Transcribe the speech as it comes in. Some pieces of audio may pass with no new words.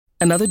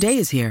Another day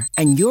is here,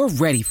 and you're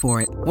ready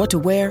for it. What to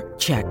wear?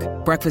 Check.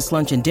 Breakfast,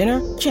 lunch, and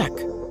dinner? Check.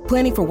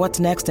 Planning for what's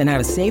next and how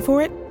to save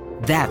for it?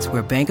 That's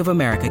where Bank of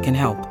America can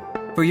help.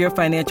 For your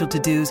financial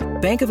to-dos,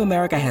 Bank of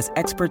America has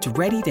experts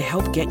ready to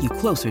help get you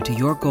closer to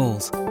your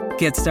goals.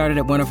 Get started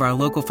at one of our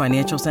local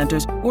financial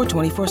centers or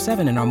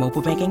 24/7 in our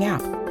mobile banking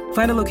app.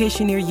 Find a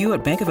location near you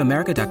at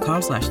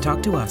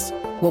bankofamerica.com/talktous.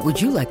 What would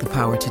you like the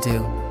power to do?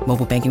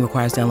 Mobile banking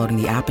requires downloading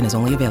the app and is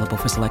only available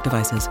for select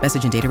devices.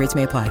 Message and data rates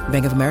may apply.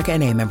 Bank of America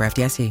N.A., member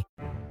FDIC.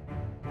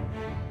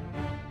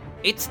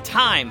 It's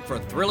time for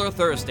Thriller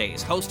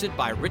Thursdays, hosted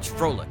by Rich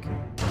Froelich.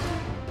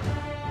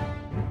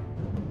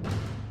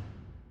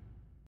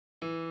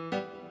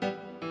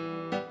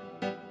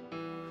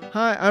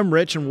 Hi, I'm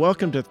Rich, and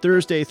welcome to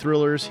Thursday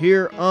Thrillers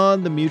here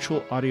on the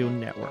Mutual Audio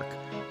Network.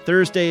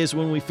 Thursday is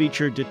when we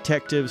feature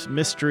detectives,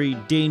 mystery,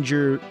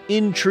 danger,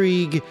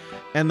 intrigue,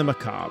 and the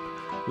macabre.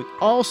 We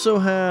also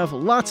have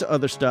lots of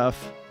other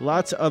stuff,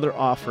 lots of other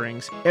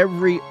offerings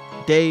every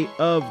day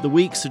of the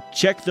week, so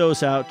check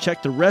those out.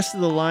 Check the rest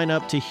of the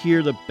lineup to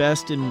hear the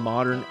best in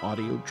modern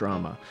audio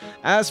drama.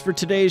 As for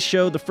today's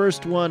show, the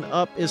first one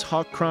up is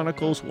Hawk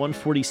Chronicles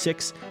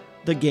 146,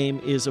 The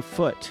Game is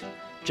Afoot.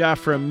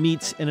 Jafra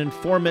meets an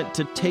informant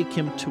to take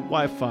him to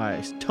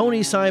Wi-Fi.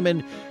 Tony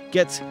Simon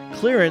gets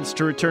clearance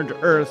to return to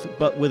Earth,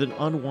 but with an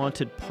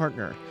unwanted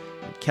partner.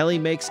 And Kelly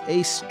makes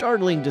a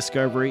startling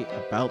discovery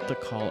about the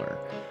caller.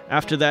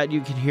 After that, you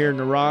can hear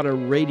Narada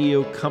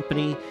Radio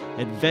Company,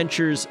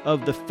 Adventures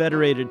of the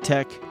Federated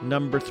Tech,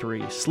 number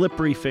 3,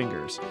 Slippery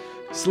Fingers.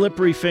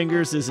 Slippery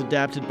Fingers is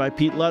adapted by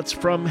Pete Lutz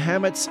from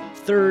Hammett's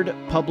third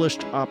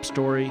published op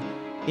story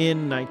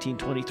in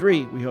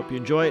 1923. We hope you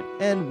enjoy it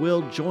and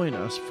will join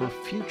us for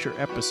future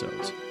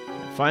episodes.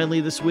 And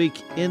finally this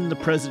week, in the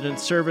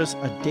President's Service,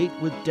 A Date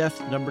with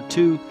Death number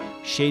 2,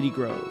 Shady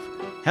Grove.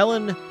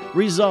 Helen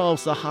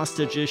resolves the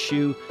hostage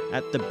issue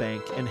at the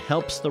bank and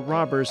helps the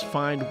robbers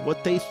find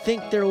what they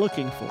think they're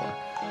looking for.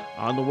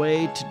 On the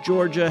way to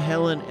Georgia,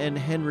 Helen and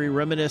Henry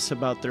reminisce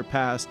about their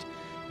past,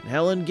 and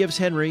Helen gives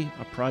Henry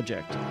a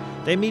project.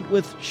 They meet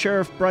with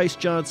Sheriff Bryce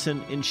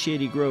Johnson in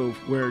Shady Grove,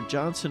 where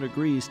Johnson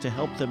agrees to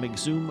help them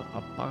exhume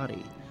a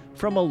body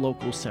from a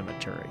local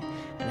cemetery.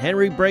 And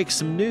Henry breaks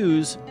some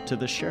news to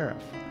the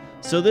sheriff.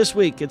 So this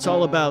week, it's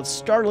all about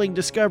startling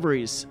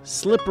discoveries,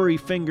 slippery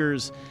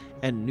fingers,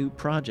 and new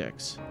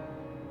projects.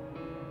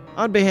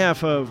 On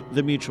behalf of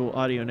the Mutual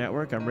Audio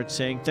Network, I'm Rich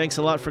saying thanks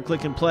a lot for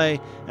click and play,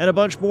 and a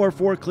bunch more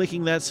for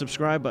clicking that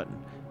subscribe button.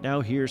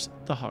 Now here's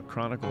the Hawk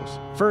Chronicles.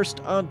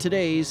 First on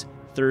today's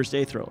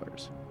Thursday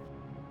Thrillers.